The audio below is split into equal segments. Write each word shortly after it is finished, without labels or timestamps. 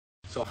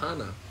So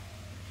Hannah,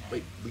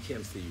 wait, we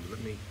can't see you.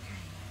 Let me,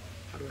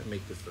 how do I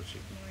make this so she?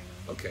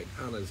 Okay,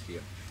 Hannah's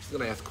here. She's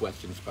gonna ask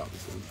questions about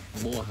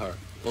this. More her,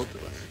 both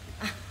of us.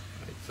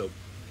 Right, so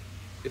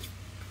it's,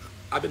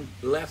 I've been,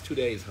 the last 2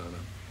 days, Hannah,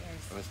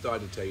 Yes. I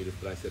started to tell you this,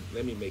 but I said,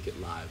 let me make it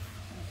live.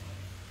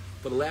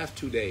 For the last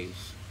 2 days,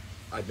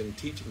 I've been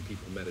teaching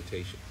people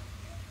meditation.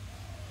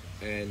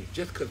 And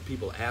just because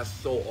people ask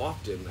so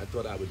often, I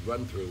thought I would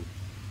run through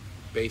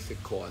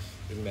basic course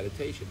in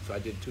meditation. So I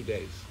did 2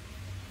 days.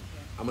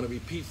 I'm going to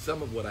repeat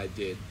some of what I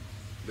did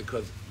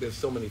because there's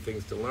so many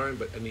things to learn,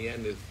 but in the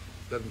end, it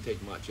doesn't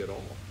take much at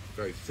all. It's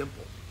very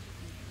simple.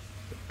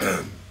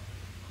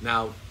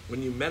 Now,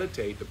 when you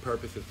meditate, the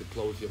purpose is to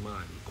close your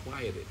mind,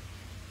 quiet it.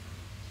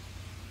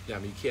 Yeah, I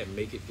mean, you can't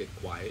make it get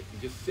quiet. You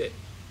just sit.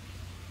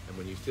 And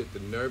when you sit, the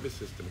nervous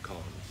system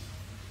calms.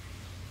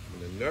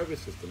 When the nervous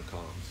system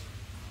calms,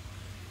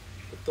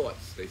 the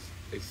thoughts,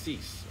 they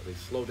cease, or they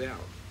slow down.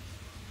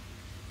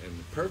 And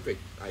the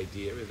perfect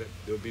idea is that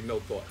there would be no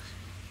thoughts.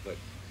 But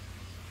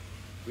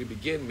we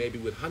begin maybe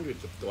with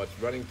hundreds of thoughts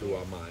running through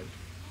our mind,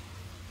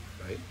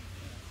 right?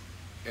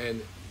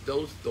 And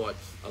those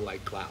thoughts are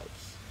like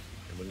clouds.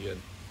 And when your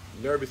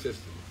nervous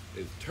system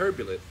is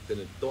turbulent, then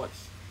the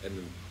thoughts and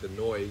the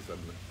noise of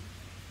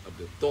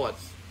the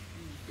thoughts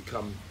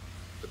become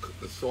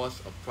the source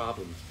of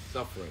problems,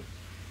 suffering.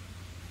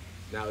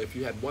 Now, if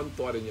you had one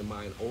thought in your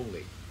mind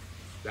only,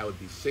 that would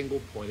be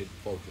single-pointed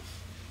focus.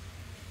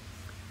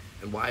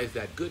 And why is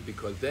that good?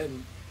 Because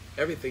then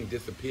everything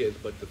disappears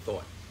but the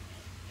thought.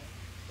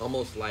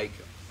 Almost like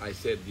I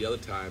said the other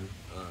time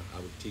I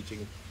was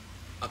teaching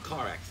a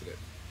car accident.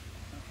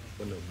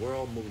 When the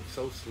world moves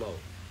so slow.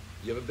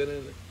 You ever been in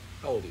it?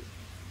 How old are you?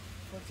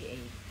 48.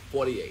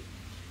 48.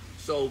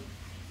 So,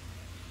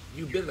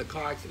 you've been in a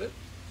car accident?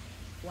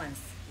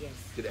 Once, yes.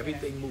 Did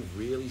everything move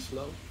really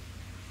slow?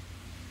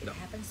 It No.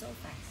 happened so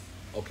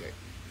fast. Okay.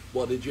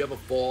 Well, did you ever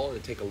fall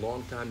and take a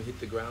long time to hit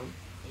the ground?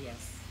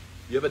 Yes.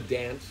 You ever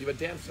dance? You ever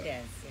dancer?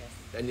 Yes,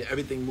 yes. And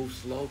everything moves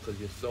slow because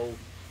you're so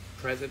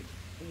present?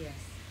 Yes.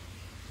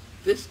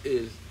 This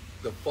is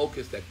the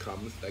focus that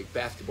comes, like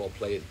basketball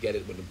players get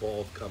it when the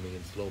ball's coming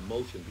in slow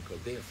motion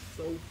because they are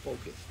so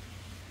focused.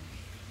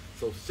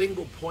 So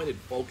single-pointed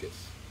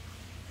focus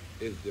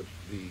is the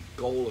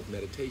goal of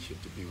meditation,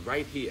 to be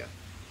right here.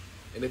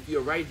 And if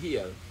you're right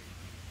here,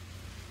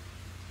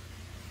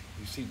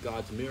 you see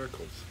God's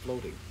miracles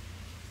floating.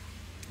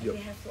 And we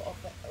have to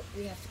open,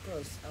 we have to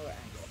close our eyes.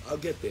 I'll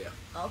get there.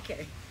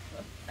 Okay.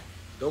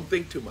 Don't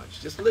think too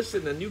much. Just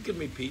listen and you can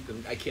repeat,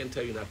 and I can't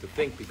tell you not to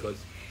think because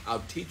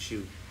I'll teach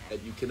you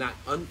that you cannot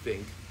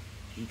unthink.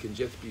 You can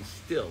just be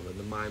still and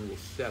the mind will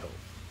settle.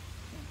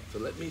 So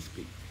let me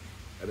speak.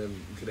 And then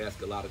you can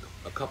ask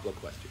a couple of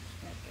questions.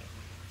 Okay.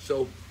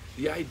 So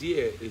the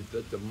idea is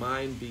that the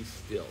mind be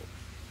still.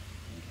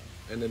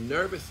 And the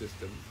nervous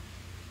system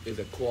is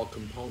a core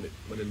component.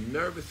 When the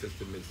nervous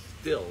system is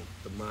still,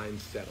 the mind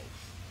settles.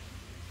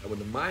 And when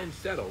the mind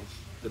settles,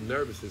 the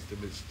nervous system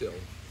is still.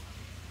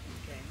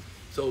 Okay.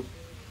 So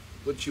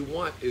what you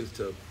want is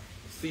to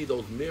see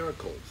those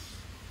miracles.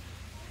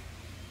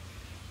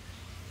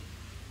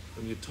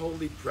 When you're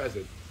totally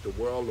present, the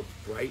world looks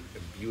bright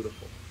and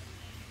beautiful.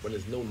 When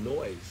there's no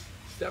noise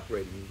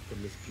separating you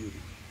from this beauty.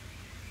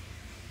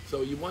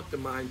 So you want the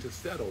mind to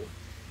settle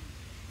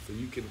so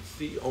you can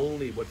see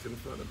only what's in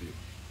front of you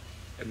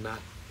and not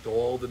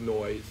all the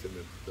noise and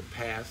the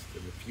past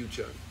and the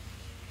future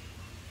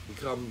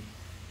become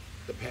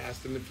the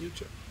past and the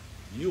future.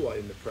 You are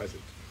in the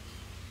present.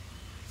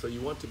 So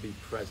you want to be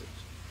present.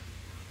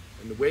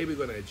 And the way we're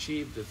going to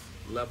achieve this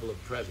level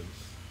of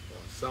presence, or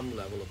some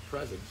level of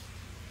presence,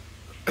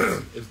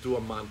 is through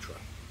a mantra.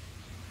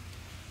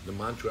 The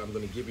mantra I'm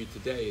going to give you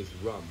today is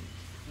rum.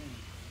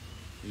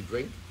 You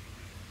drink?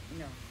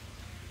 No,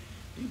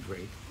 You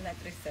drink. not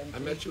recently. I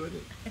met you in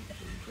it. You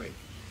drink.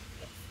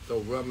 So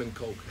rum and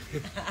coke.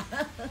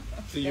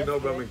 So you That's know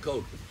good. rum and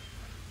coke.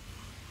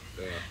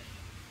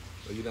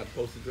 So you're not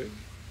supposed to drink?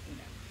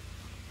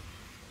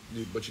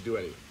 No. But you do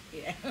anyway.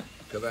 Yeah.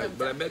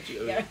 But I met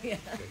you. Yeah, yeah.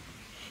 Okay.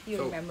 You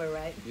So- remember,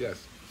 right?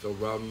 Yes. So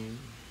rum.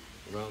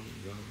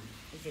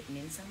 Does it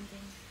mean something?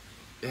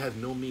 It has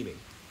no meaning.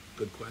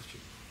 Good question.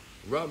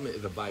 Rum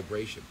is a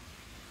vibration.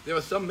 There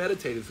are some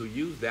meditators who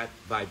use that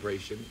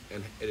vibration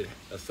and it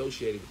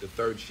associated with the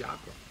third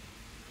chakra.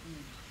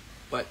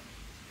 But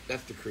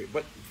that's the create.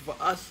 But for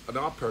us, and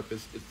our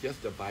purpose, it's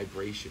just a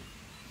vibration.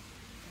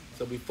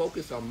 So we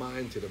focus our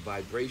mind to the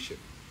vibration,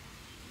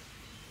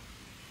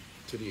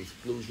 to the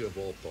exclusion of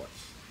all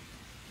thoughts.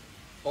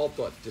 All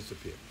thoughts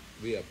disappear.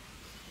 We are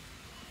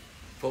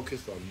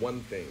focused on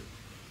one thing.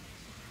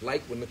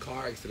 Like when the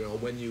car accident or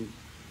when you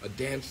are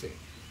dancing.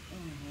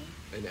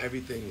 And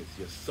everything is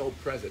just so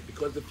present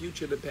because the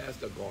future and the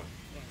past are gone,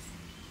 Yes.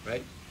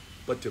 right?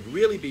 But to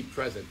really be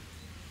present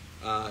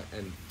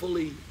and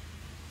fully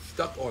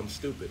stuck on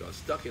stupid or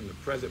stuck in the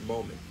present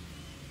moment,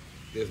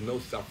 there's no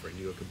suffering.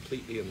 You are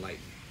completely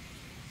enlightened.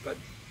 But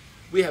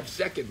we have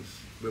seconds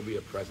where we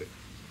are present.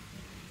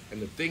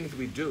 And the things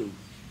we do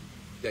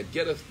that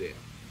get us there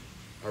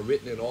are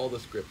written in all the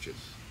scriptures.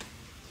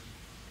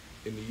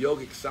 in the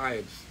yogic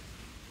science,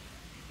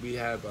 we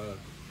have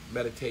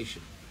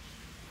meditation.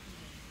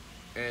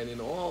 And in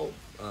all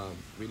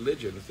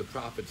religions, the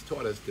prophets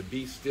taught us to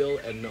be still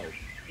and know.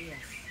 Yes.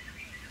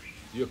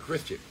 You're a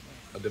Christian,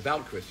 a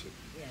devout Christian.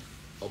 Yes.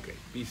 Okay,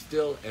 be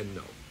still and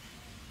know.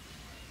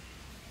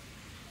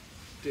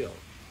 Still.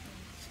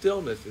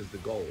 Stillness is the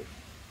goal.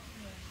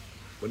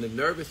 When the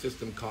nervous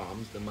system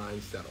calms, the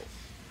mind settles.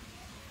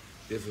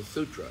 There's a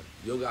sutra,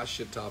 Yoga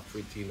Shita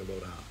Priti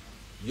Nirodha.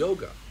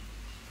 Yoga,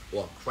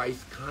 or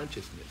Christ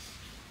consciousness,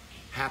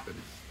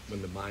 happens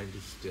when the mind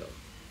is still.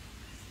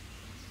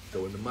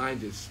 So when the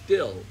mind is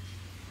still,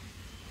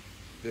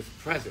 this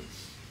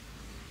presence,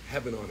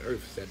 heaven on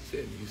earth, sets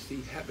in. You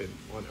see heaven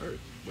on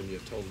earth when you're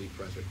totally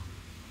present.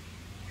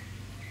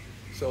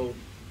 So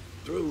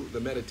through the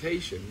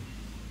meditation,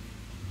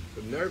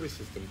 the nervous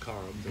system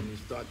calms and you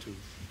start to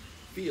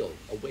feel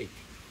awake,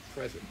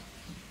 present,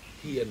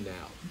 here and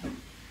now.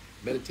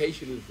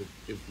 Meditation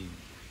is the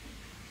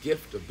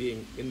gift of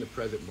being in the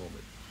present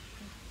moment.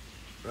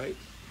 Right?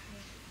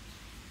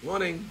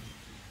 Morning.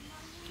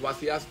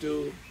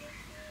 Swastiastu.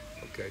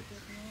 Okay.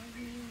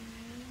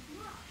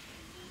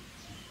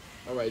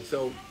 All right,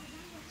 so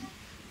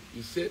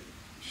you sit,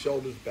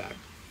 shoulders back.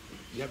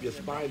 You have your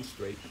spine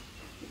straight.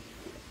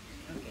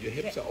 Your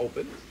hips are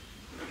open.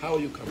 How are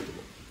you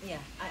comfortable? Yeah,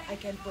 I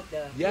can put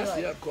the... Yes,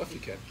 pillow. yeah, of course you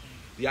can.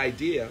 The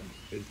idea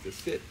is to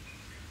sit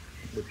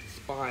with the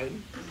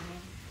spine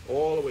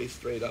all the way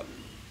straight up.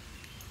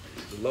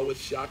 The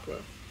lowest chakra,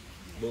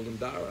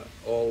 Muladhara,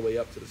 all the way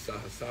up to the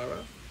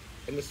Sahasrara.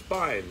 And the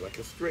spine, like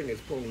a string,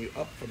 is pulling you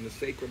up from the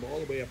sacrum all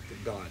the way up to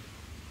God.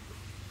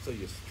 So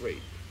you're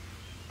straight,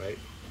 right?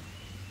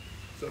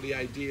 So the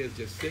idea is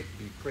just sit,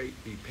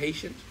 be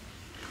patient,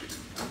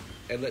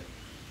 and let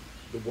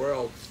the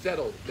world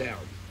settle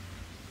down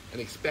and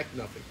expect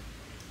nothing.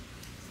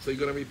 So you're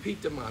going to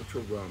repeat the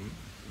mantra, rum,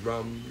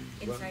 rum,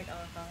 rum. Inside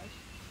our heart?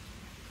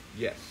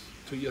 Yes,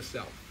 to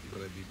yourself. You're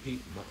going to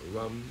repeat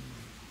rum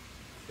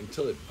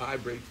until it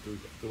vibrates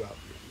throughout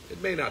you.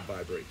 It may not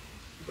vibrate,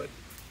 but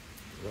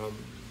rum.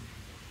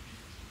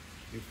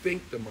 You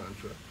think the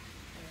mantra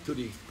to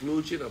the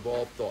exclusion of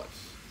all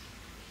thoughts.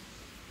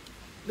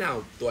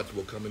 Now, thoughts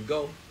will come and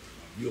go.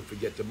 You'll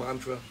forget the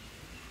mantra,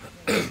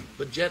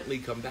 but gently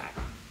come back.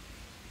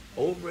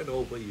 Over and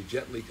over, you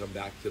gently come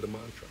back to the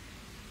mantra.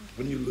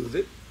 When you lose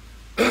it,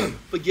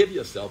 forgive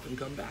yourself and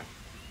come back.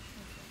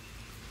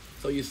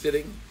 So you're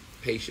sitting,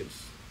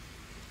 patience,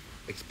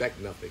 expect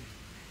nothing.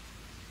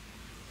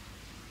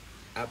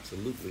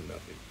 Absolutely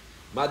nothing.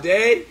 My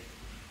day.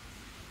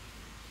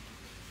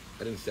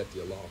 I didn't set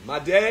the alarm. My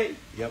day.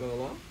 You have an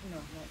alarm? No.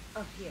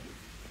 Oh, here.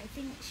 I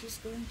think she's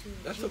going to...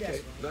 That's Judas, okay.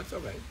 right? That's all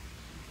right.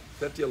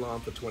 Set the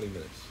alarm for 20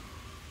 minutes.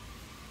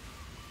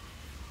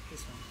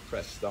 This one.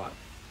 Press start.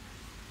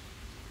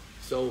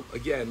 So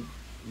again,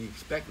 you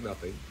expect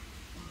nothing.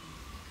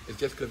 It's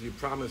just because you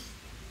promised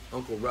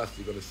Uncle Russ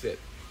you're going to sit.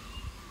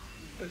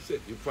 That's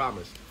it. You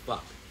promised.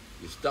 Fuck.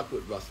 You're stuck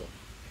with Russell.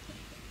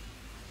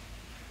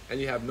 And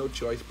you have no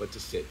choice but to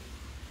sit.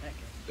 Okay.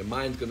 The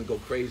mind's going to go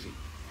crazy.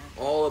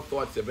 All the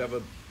thoughts have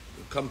ever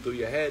come through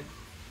your head,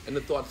 and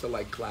the thoughts are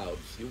like clouds.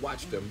 You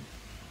watch them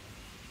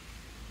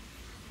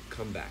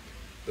come back.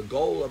 The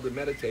goal of the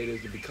meditator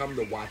is to become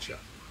the watcher,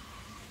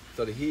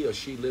 so that he or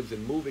she lives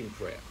in moving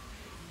prayer.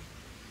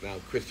 Now,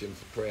 Christians'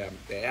 prayer,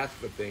 they ask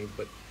for things,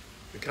 but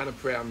the kind of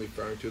prayer I'm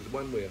referring to is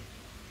one where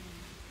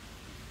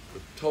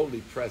we're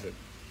totally present,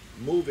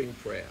 moving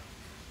prayer,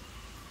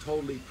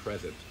 totally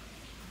present.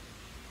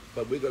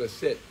 But we're going to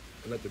sit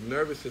and let the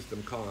nervous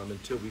system calm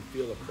until we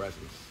feel a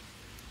presence.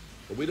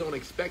 But we don't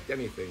expect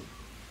anything,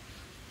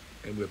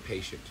 and we're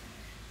patient.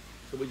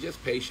 So we're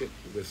just patient.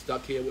 We're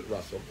stuck here with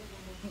Russell.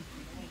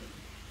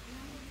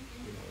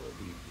 You know,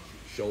 the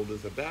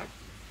shoulders are back.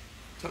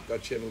 Tuck our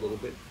chin a little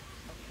bit.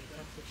 Okay,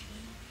 tuck the chin.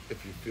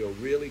 If you feel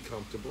really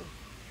comfortable,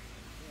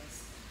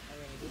 Yes,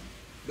 already.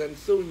 then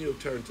soon you'll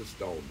turn to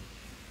stone.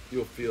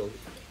 You'll feel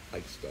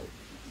like stone.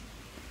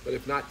 But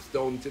if not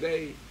stone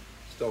today,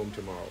 stone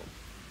tomorrow.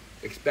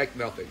 Expect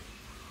nothing.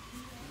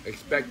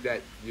 Expect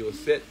that you'll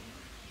sit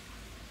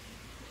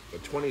for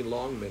 20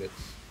 long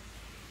minutes.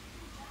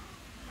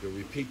 You'll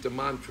repeat the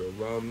mantra,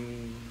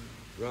 rum,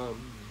 rum,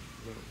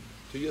 rum,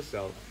 to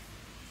yourself,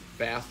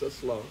 fast or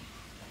slow.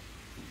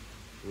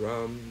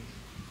 Rum.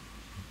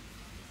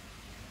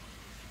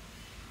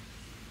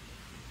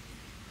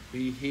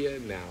 Be here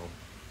now.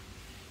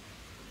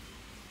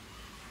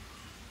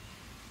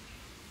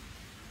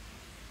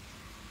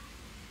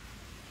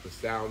 The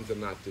sounds are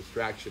not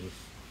distractions.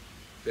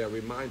 They're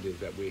reminders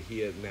that we're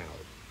here now.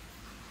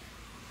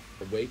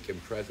 Awake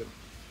and present.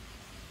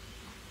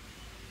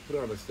 Put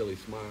on a silly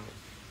smile.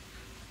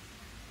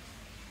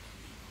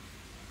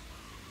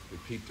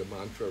 Repeat the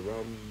mantra,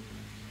 rum,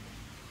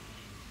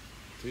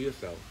 to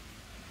yourself.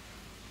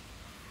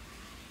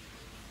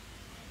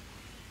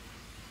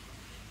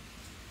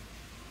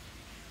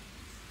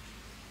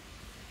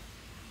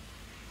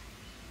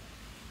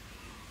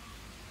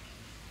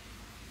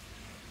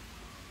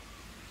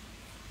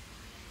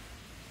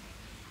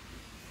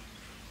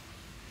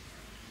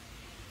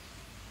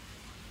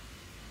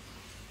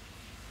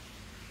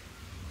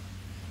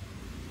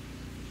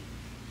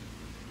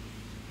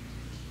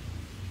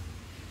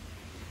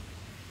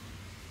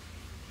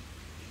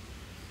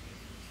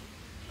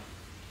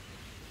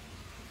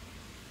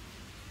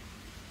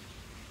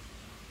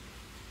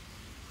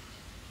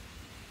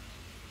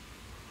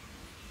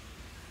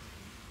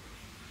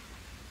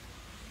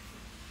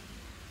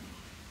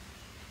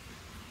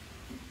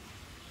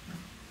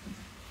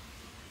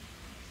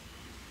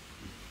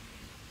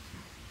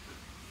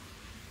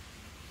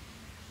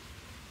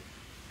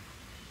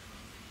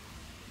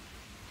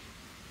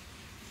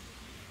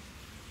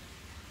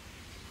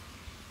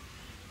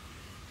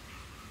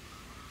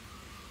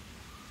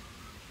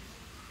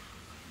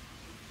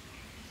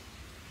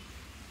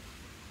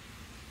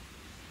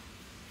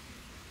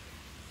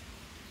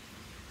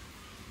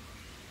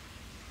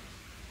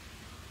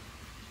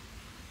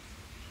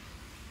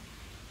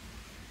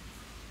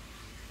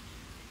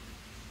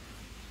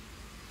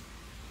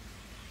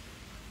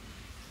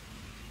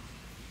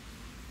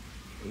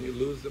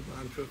 lose the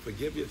mantra,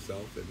 forgive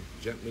yourself and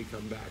gently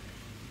come back.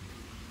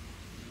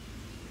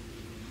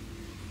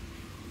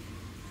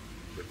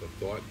 If a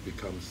thought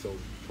becomes so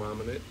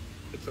prominent,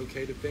 it's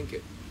okay to think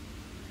it.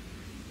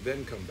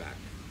 Then come back.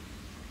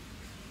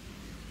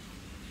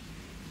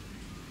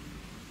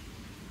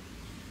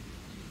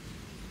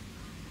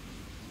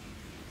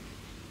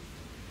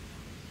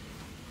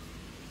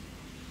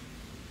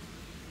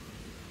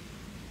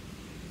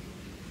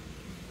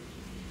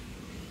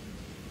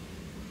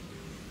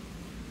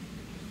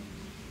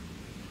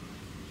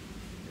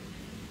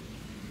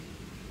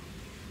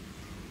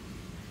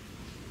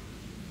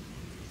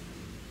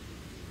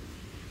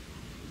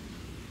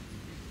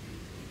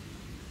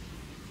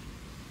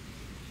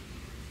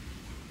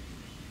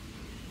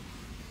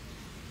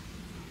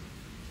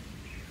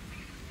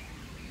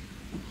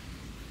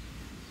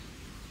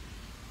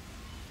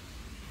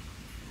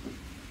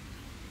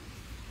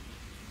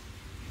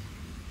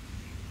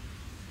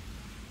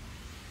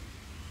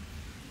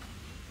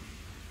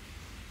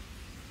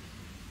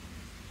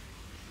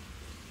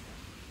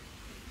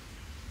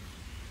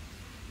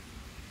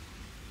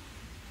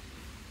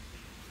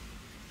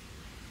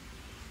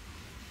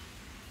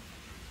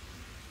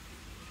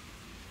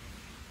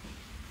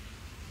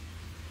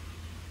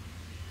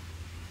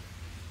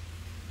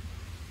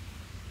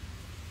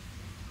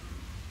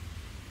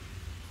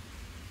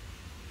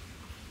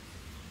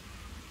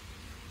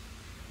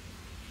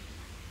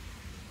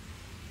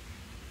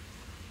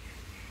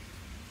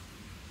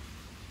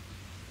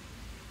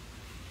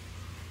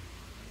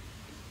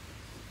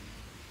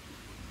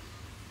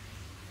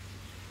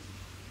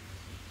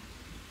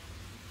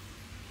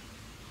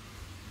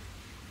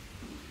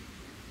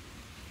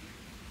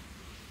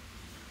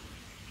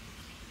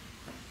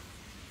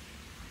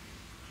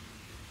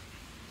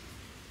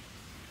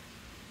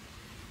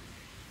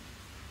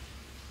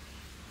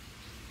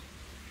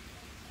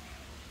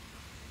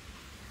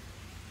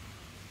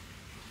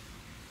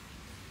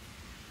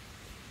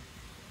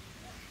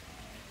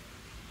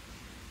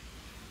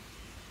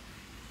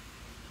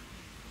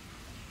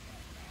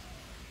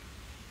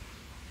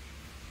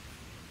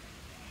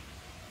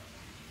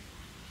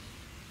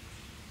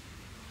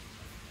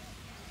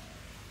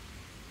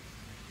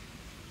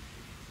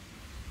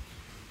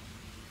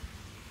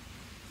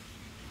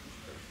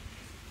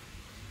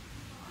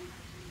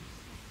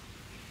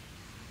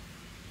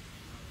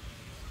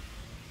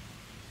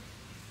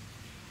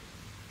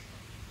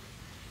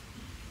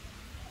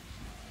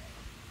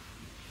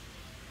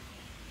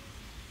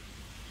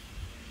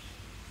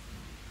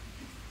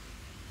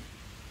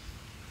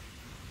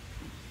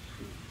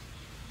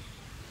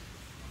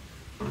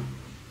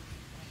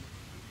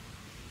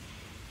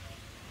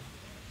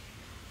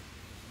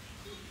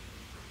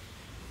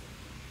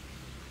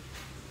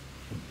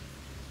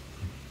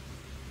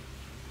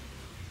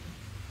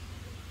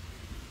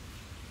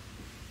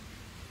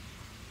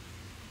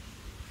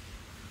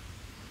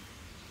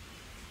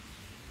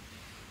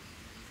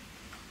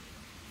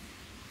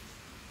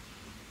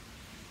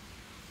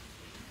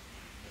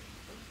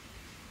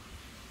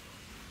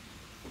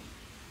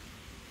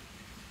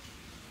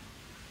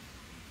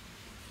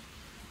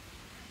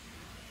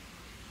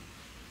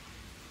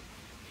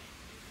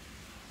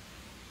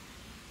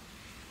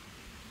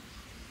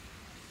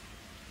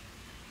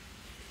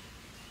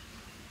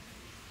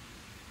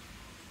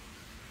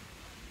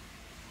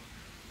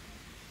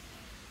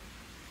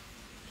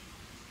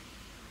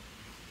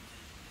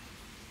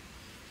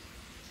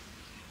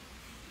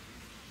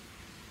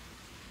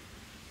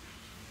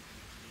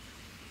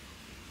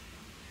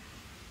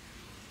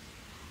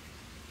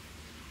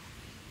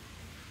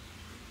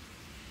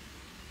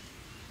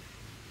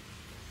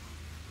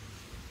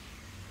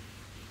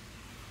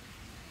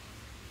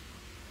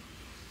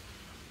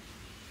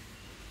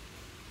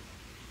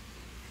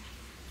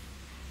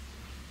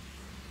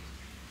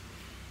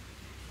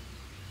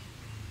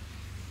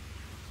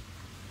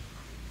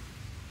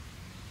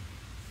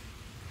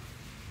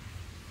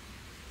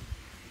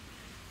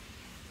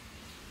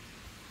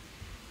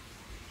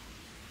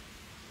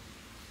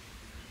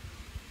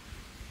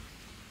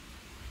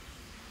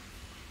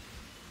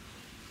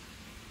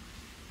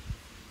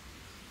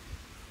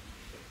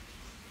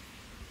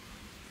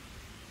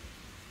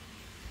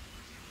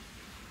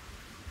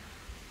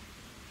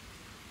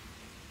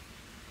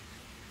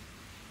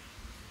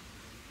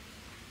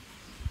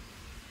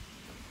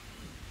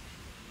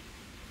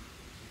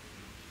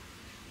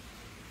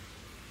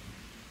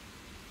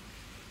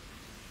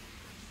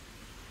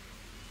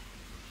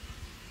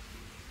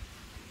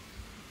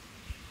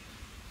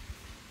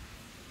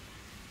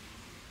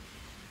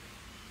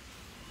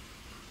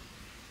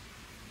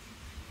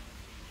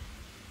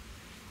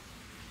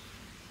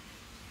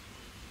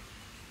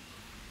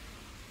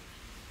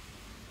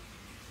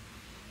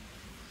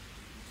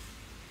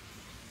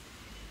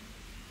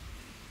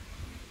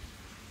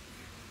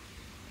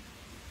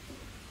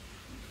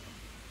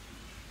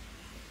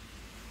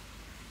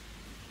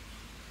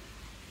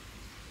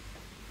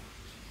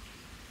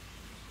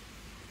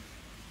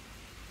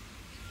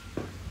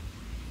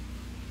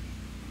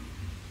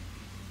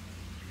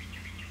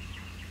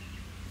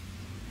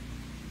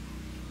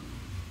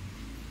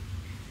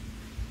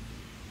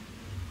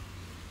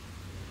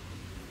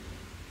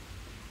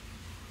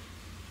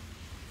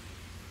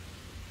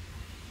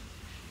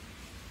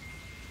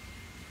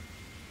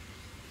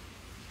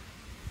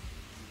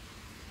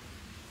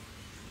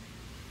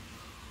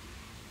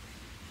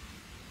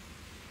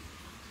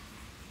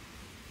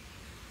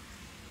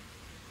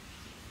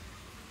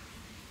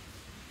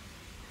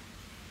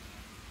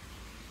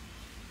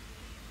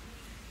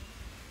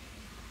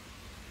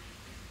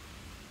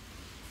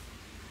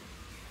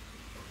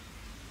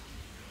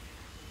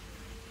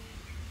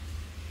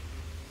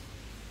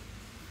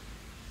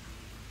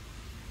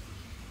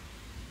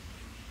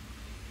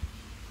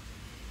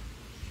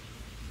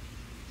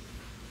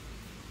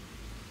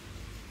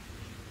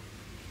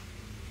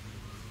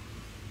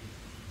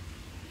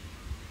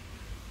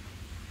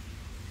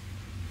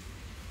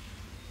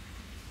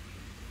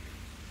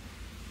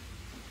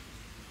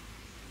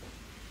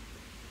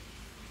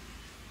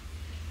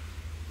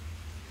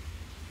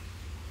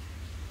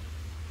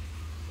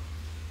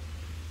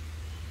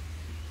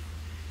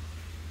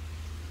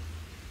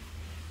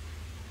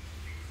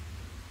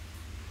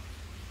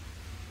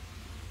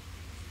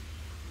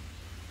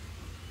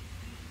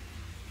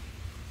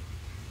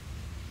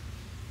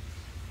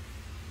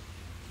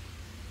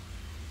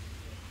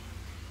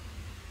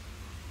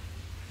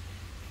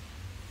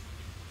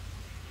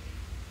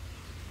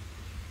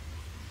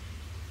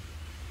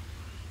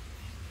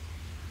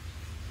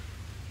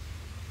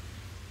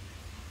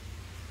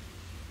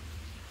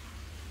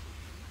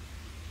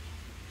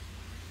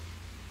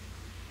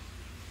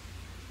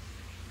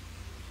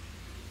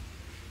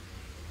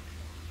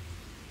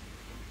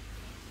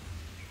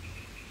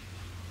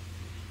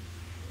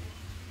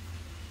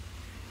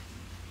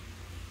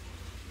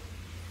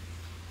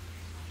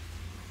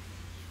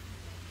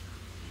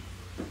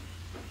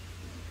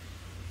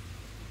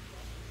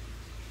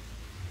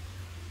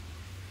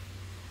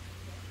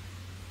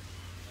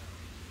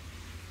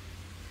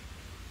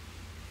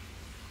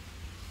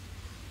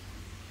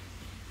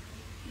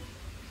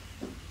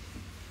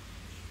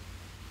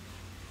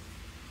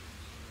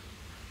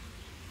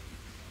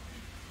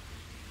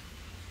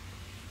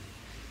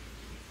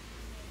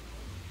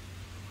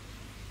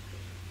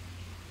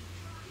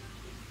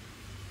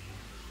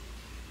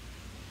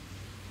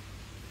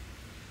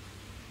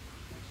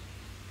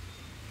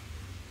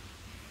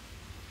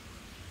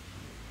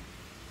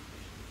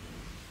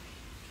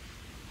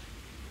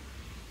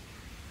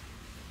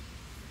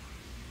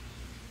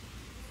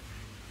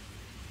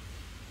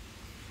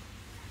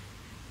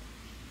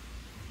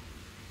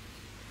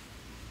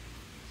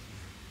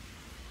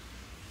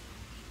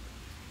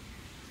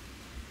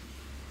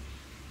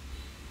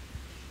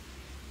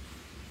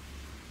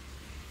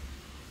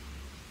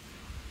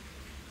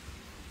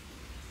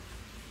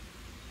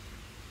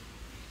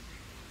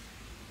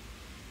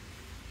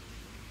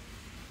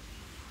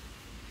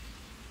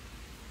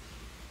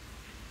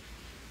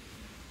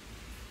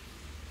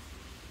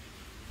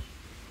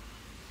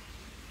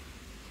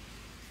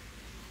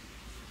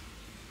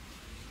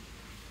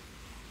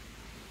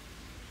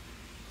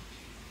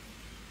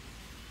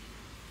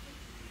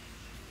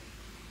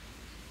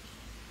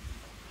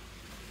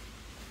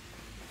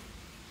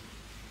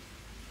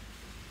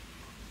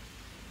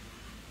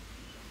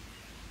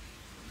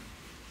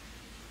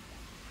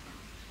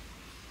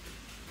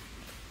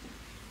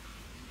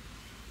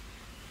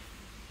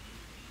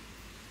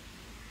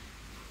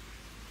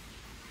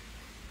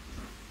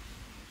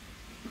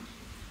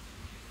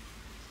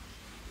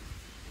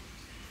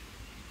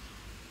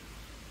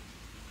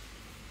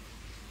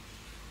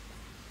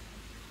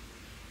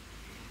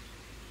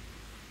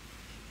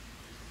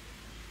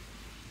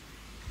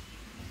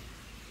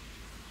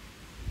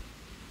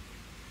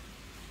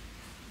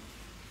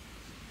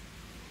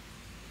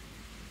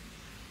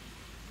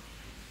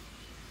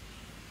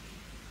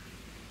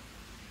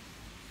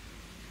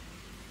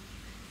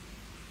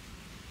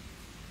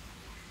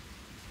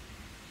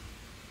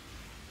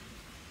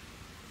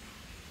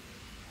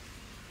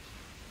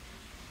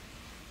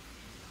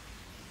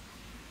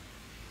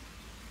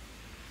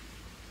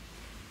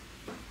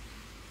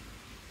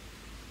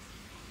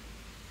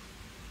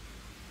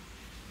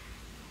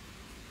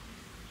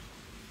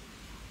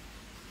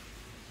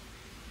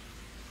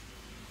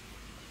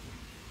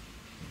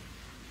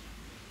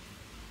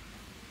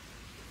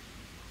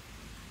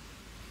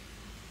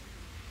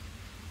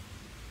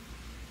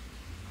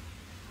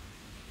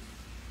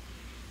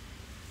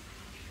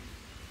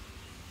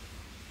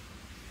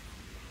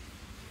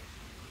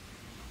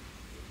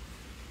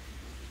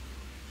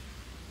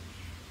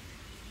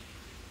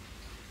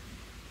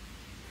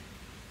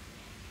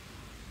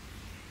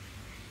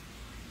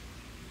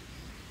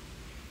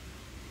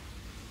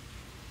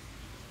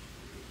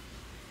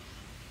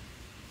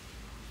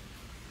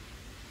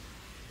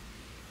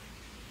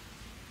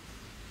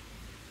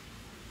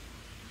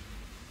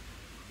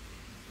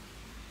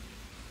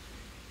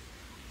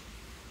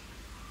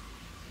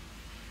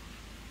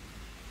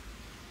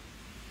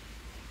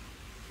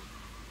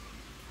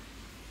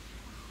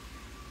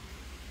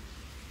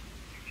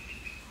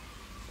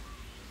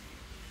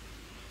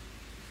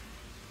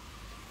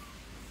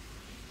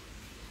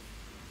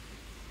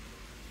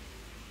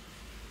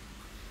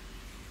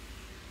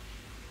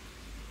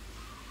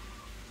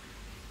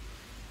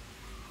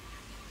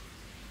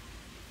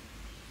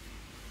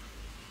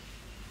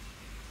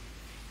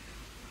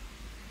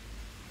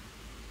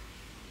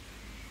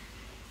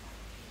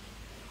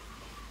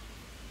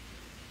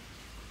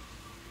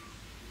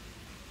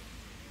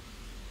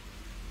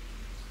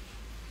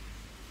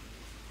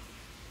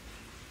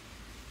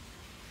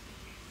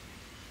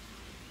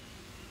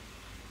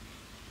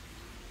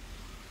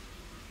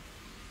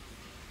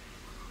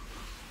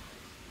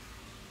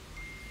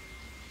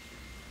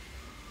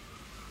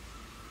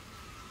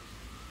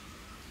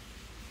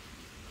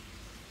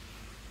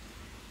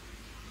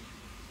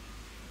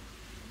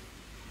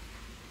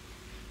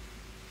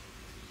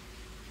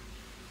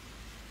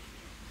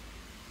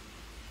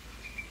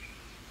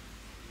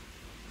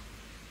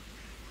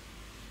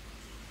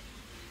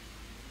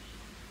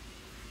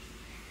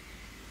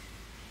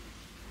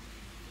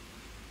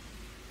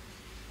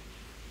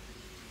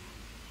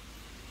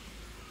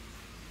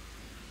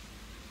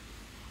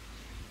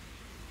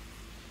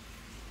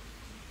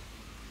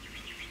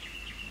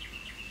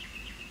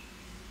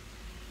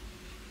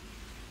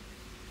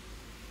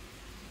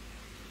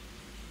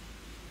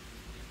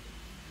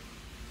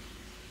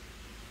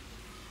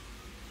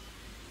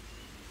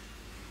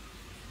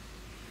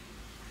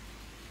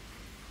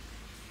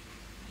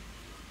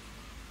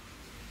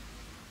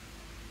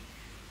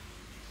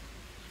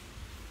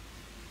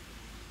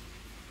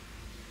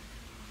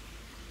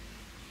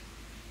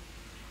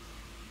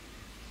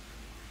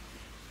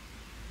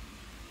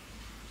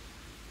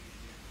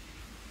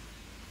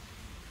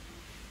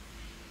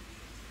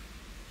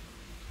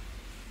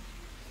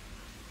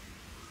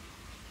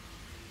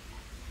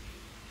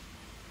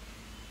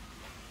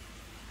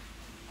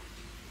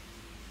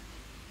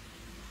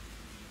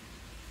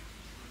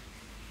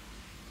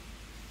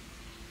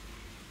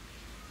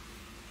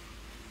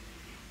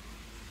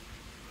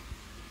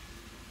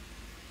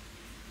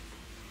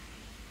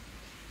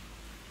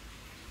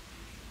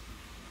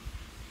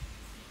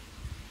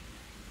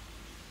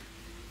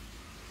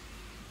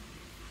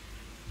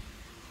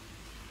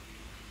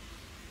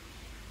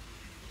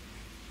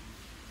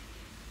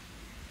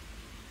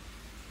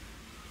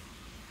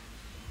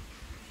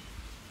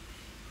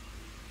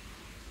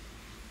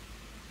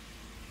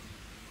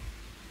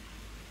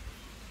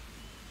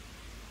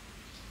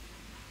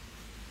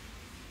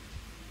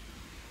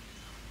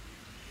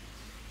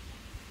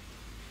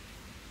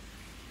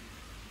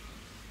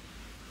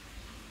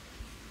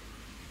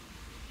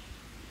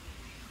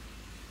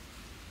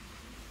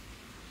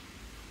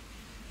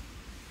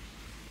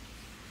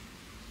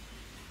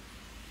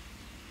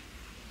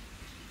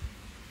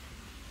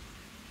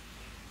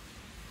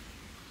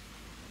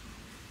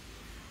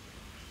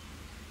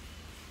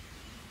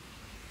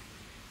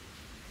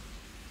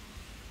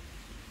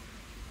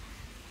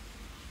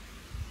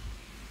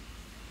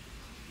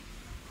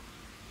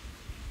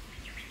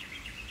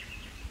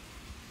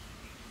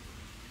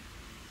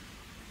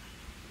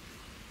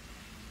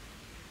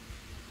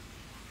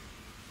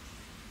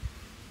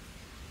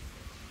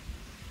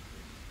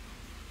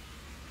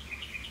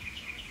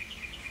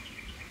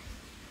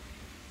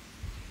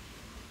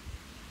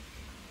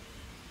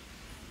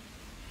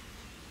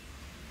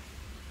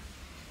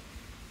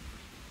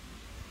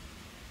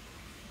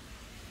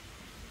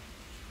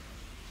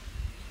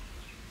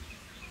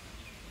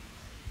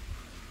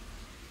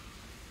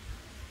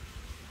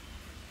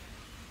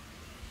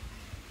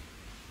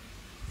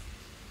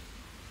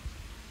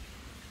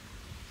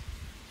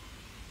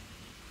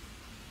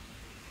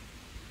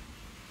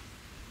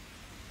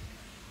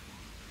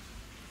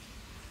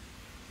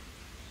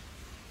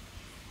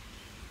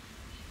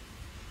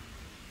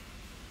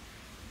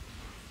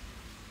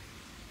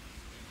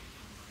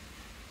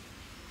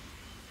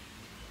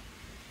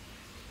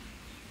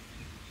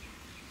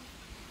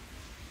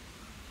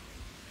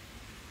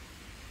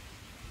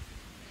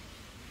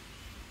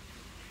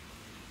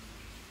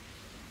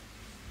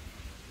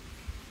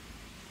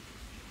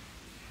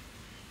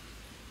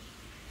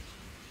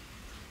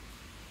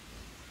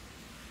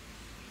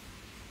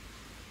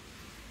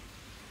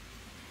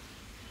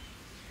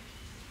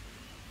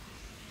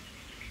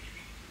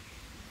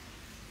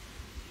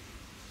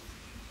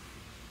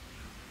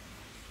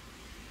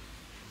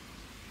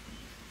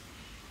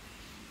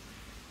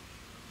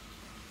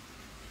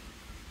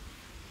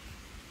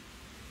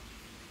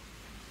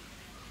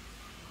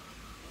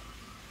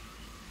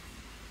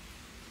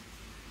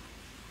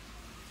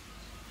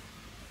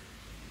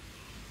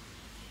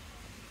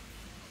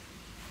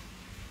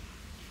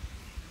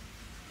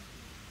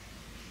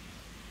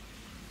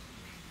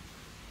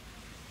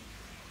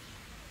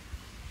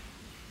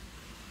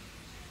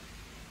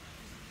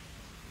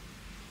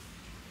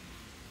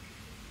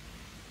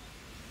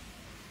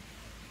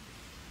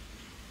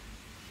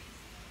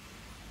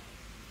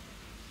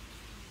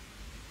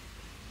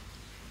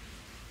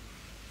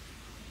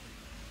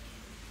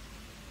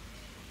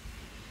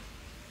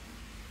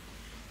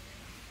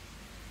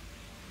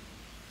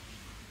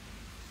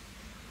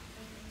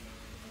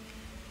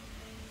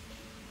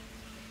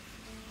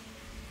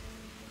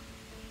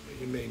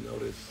 You may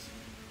notice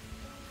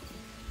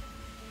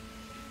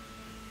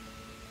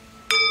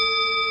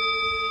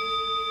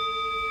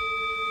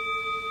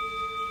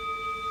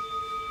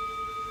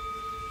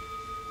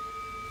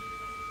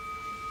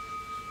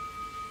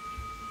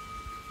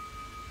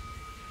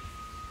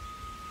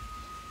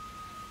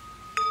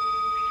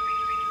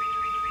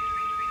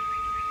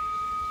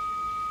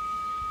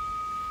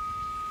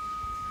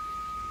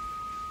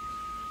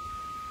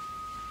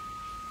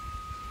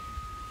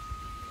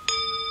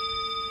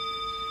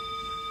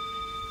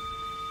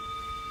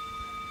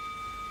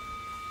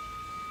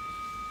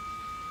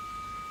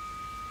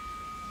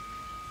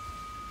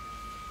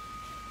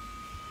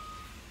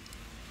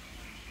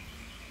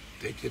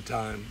take your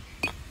time,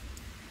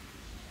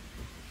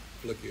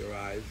 flick your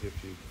eyes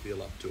if you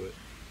feel up to it.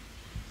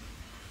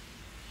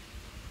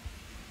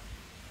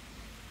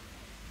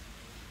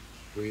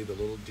 Breathe a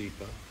little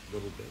deeper, a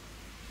little bit.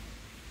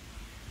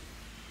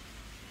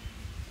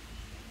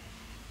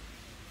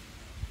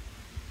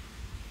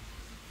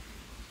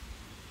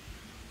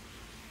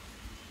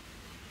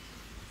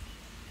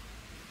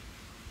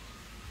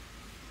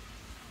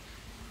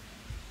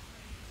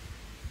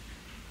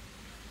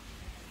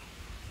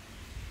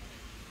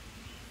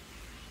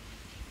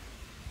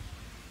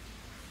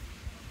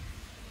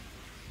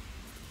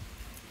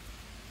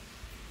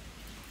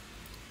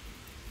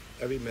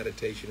 Every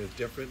meditation is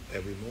different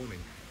every morning.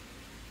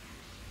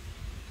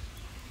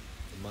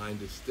 The mind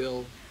is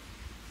still,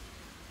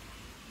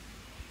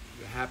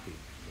 you're happy.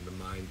 When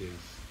the mind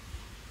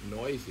is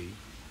noisy,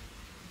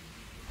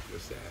 you're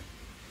sad.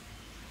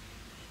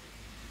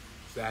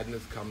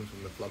 Sadness comes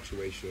from the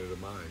fluctuation of the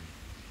mind.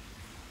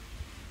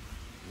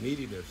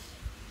 Neediness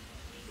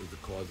is the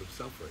cause of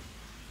suffering.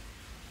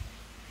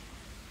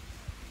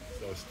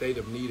 So a state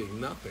of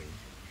needing nothing,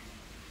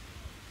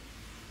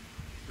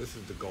 this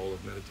is the goal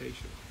of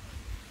meditation.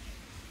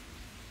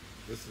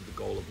 This is the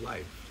goal of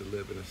life, to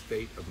live in a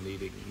state of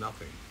needing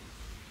nothing.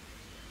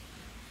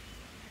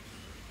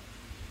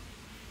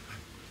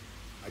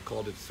 I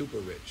called it super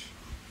rich.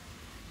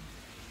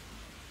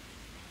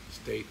 A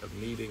state of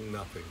needing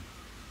nothing.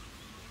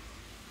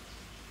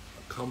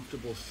 A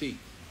comfortable seat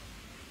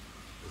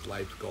is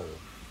life's goal.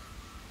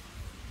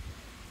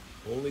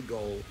 Only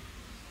goal,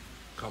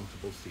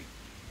 comfortable seat.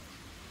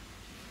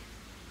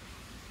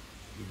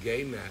 You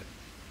gain that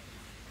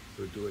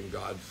through doing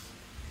God's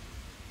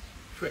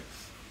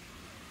tricks.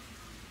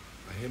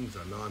 Ahimsa,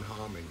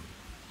 non-harming,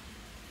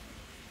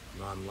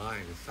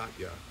 non-lying,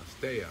 satya,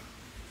 asteya,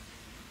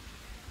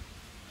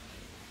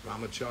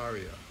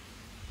 brahmacharya,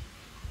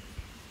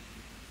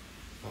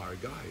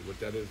 parigai. What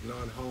that is,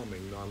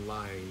 non-harming,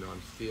 non-lying,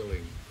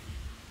 non-stealing,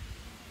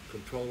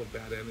 control of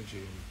bad energy,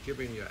 and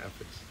giving your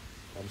efforts,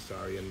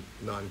 and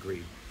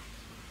non-greed.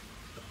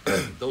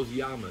 Those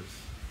yamas,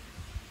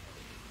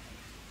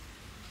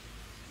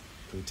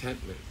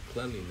 contentment,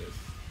 cleanliness,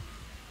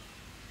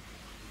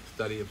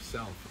 study of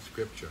self,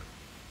 scripture,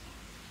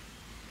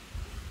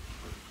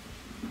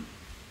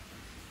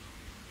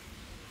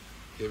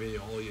 giving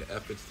all your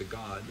efforts to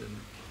God, and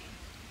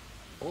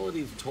all of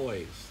these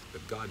toys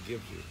that God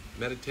gives you.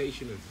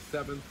 Meditation is the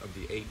 7th of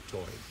the 8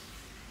 toys.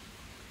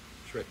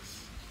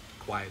 Tricks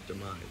to quiet the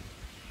mind.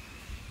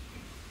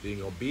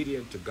 Being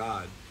obedient to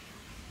God,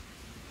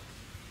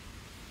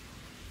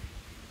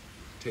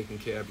 taking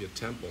care of your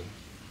temple,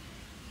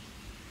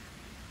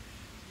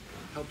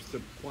 helps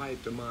to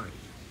quiet the mind.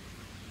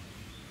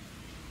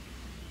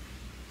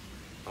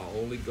 Our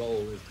only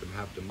goal is to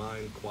have the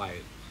mind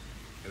quiet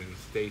and in a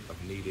state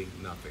of needing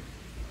nothing.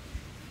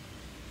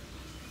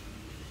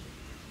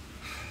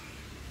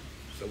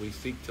 So we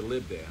seek to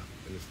live there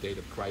in a state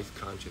of Christ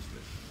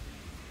consciousness.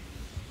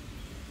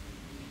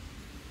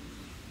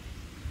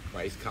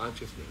 Christ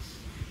consciousness,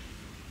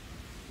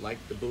 like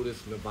the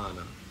Buddhist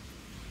nirvana,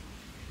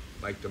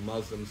 like the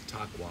Muslims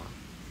taqwa,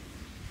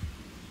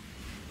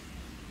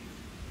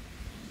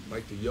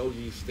 like the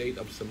yogi's state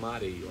of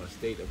samadhi or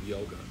state of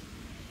yoga,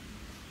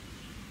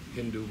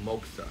 Hindu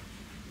moksha,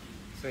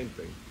 same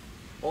thing,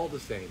 all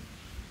the same.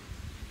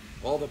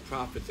 All the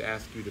prophets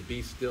ask you to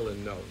be still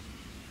and know.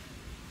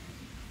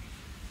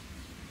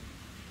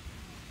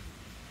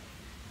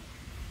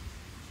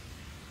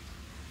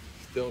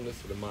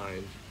 Stillness of the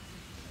mind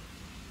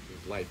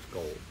is life's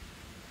goal.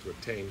 To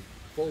attain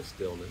full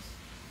stillness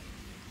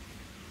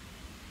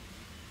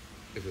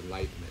is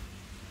enlightenment.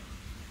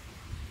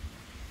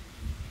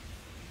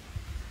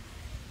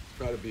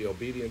 Try to be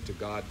obedient to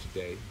God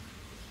today.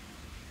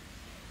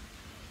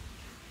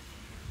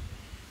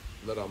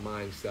 Let our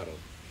mind settle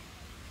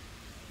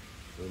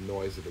from the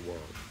noise of the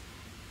world.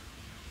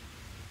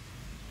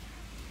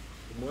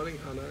 Good morning,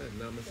 Hannah, and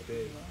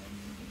namaste.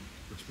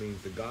 Which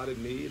means the God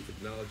in me is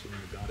acknowledging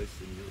the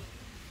goddess in you.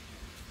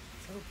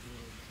 So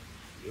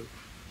beautiful.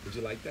 Did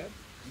you like that?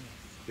 Yes.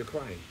 You're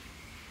crying.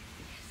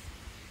 Yes.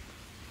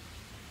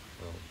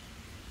 Oh.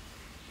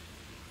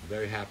 I'm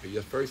very happy.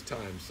 Your first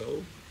time.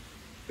 So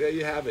there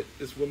you have it.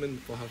 This woman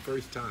for her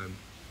first time,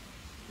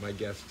 my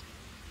guest.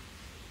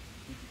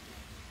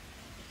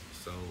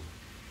 So,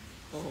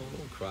 oh,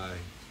 don't cry.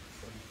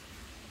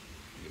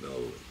 You know,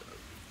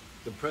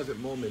 the present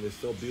moment is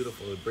so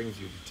beautiful, it brings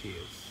you to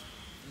tears.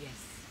 Yes.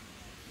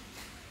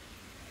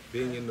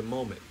 Being in the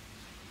moment.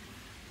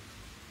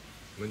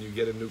 When you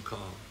get a new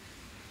car.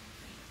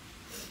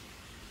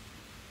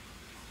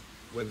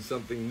 When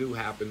something new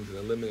happens and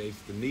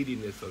eliminates the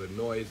neediness or the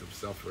noise of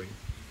suffering.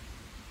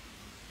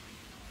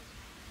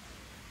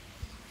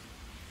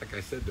 Like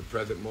I said, the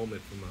present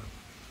moment from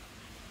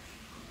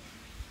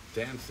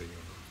dancing.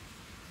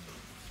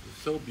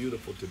 It's so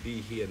beautiful to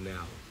be here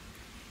now.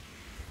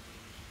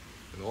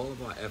 And all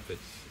of our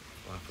efforts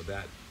are for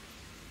that,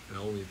 and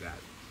only that.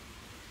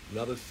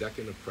 Another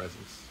second of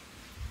presence.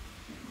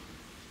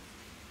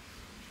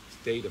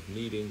 State of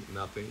needing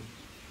nothing.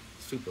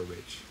 Super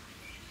rich.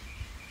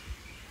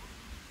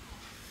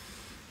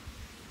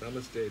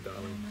 Namaste,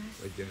 darling.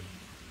 Namaste. Again.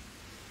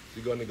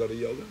 You going to go to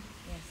yoga?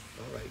 Yes.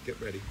 All right, get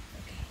ready.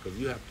 Okay. Because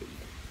you have to.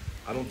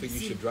 I don't think you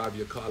should drive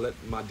your car. Let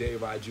my day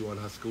ride you on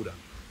her scooter.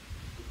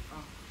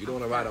 Oh, You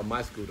don't want to ride on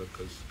my scooter,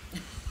 because.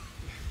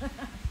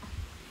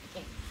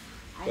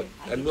 Okay.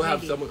 And we'll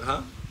have someone,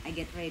 huh? I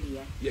get ready,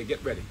 yeah? Yeah,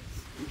 get ready.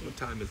 Okay. What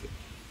time is it?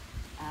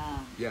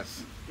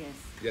 Yes. Yes.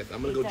 Yes,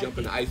 I'm going to go jump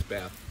in the ice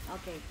bath.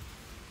 Okay.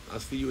 I'll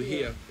see you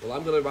here. Well,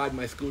 I'm going to ride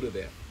my scooter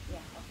there. Yeah,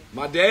 okay.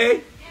 My day?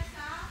 Yes,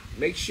 sir.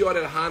 Make sure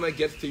that Hannah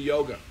gets to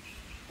yoga.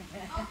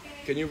 Okay.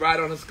 Can you ride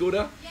on a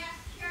scooter? Yes,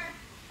 sure.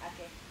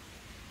 Okay.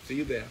 See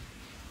you there.